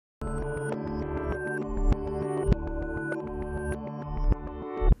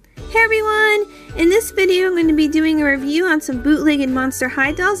Hey everyone! In this video I'm going to be doing a review on some bootlegged Monster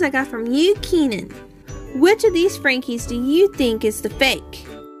High dolls I got from UCanaan. Which of these Frankies do you think is the fake?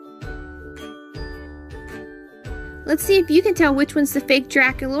 Let's see if you can tell which one's the fake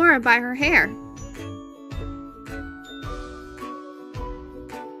Draculaura by her hair.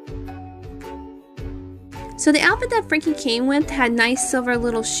 So the outfit that Frankie came with had nice silver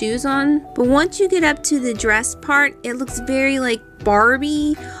little shoes on, but once you get up to the dress part, it looks very like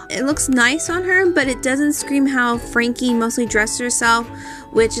Barbie. It looks nice on her, but it doesn't scream how Frankie mostly dresses herself,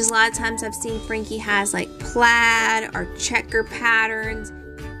 which is a lot of times I've seen Frankie has like plaid or checker patterns.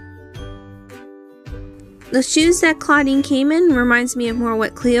 The shoes that Claudine came in reminds me of more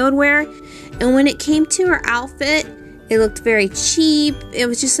what Cleo would wear, and when it came to her outfit, it looked very cheap. It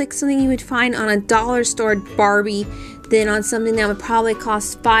was just like something you would find on a dollar store Barbie than on something that would probably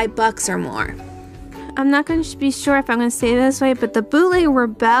cost $5 or more. I'm not going to be sure if I'm going to say it this way, but the bootleg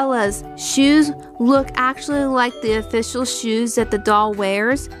Rebella's shoes look actually like the official shoes that the doll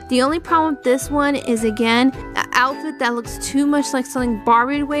wears. The only problem with this one is, again, an outfit that looks too much like something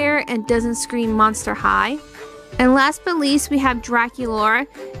Barbie would wear and doesn't scream Monster High. And last but least, we have Draculaura.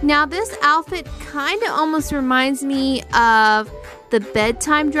 Now this outfit kind of almost reminds me of the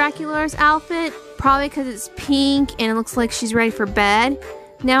bedtime Draculaura's outfit, probably because it's pink and it looks like she's ready for bed.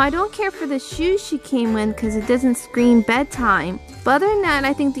 Now I don't care for the shoes she came in because it doesn't scream bedtime, but other than that,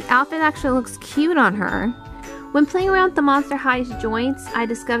 I think the outfit actually looks cute on her. When playing around with the Monster High's joints, I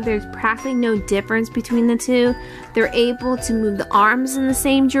discovered there's practically no difference between the two. They're able to move the arms in the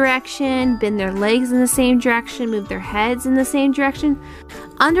same direction, bend their legs in the same direction, move their heads in the same direction.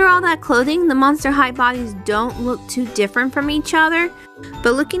 Under all that clothing, the Monster High bodies don't look too different from each other,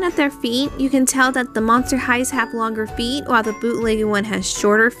 but looking at their feet, you can tell that the Monster Highs have longer feet while the bootlegged one has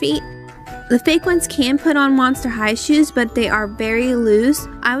shorter feet. The fake ones can put on Monster High shoes, but they are very loose.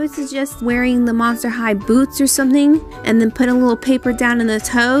 I would suggest wearing the Monster High boots or something and then put a little paper down in the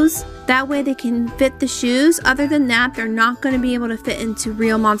toes. That way they can fit the shoes. Other than that, they're not going to be able to fit into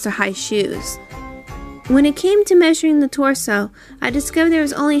real Monster High shoes. When it came to measuring the torso, I discovered there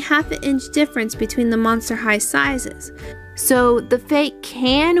was only ½ an inch difference between the Monster High sizes. So the fake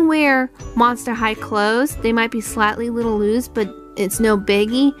can wear Monster High clothes. They might be slightly a little loose, but it's no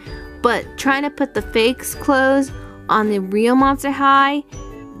biggie. But trying to put the fake's clothes on the real Monster High,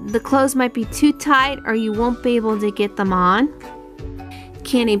 the clothes might be too tight or you won't be able to get them on.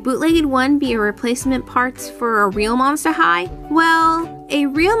 Can a bootlegged one be a replacement parts for a real Monster High? Well, a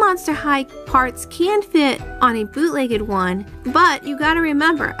real Monster High parts can fit on a bootlegged one, but you gotta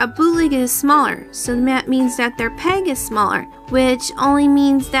remember, a bootlegged is smaller, so that means that their peg is smaller, which only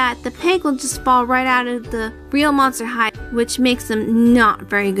means that the peg will just fall right out of the real Monster High, which makes them not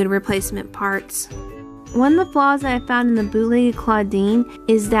very good replacement parts. One of the flaws that I found in the bootlegged Claudine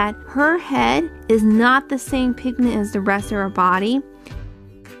is that her head is not the same pigment as the rest of her body.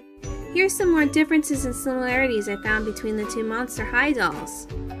 Here's some more differences and similarities I found between the two Monster High dolls.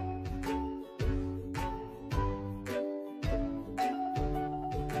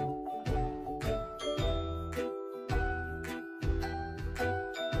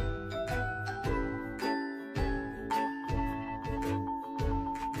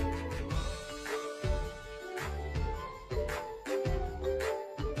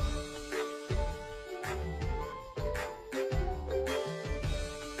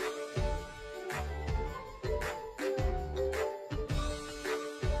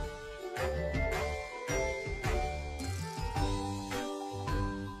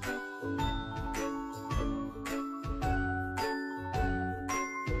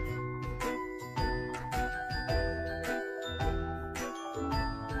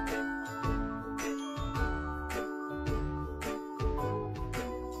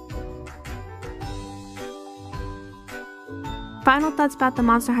 Final thoughts about the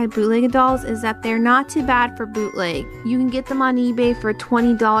Monster High bootlegged dolls is that they're not too bad for bootleg. You can get them on eBay for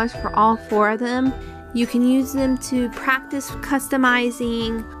 $20 for all 4 of them. You can use them to practice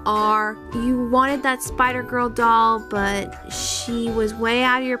customizing, or you wanted that Spider Girl doll but she was way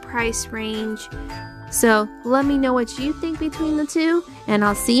out of your price range. So let me know what you think between the two, and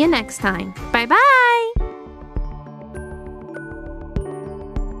I'll see you next time. Bye bye!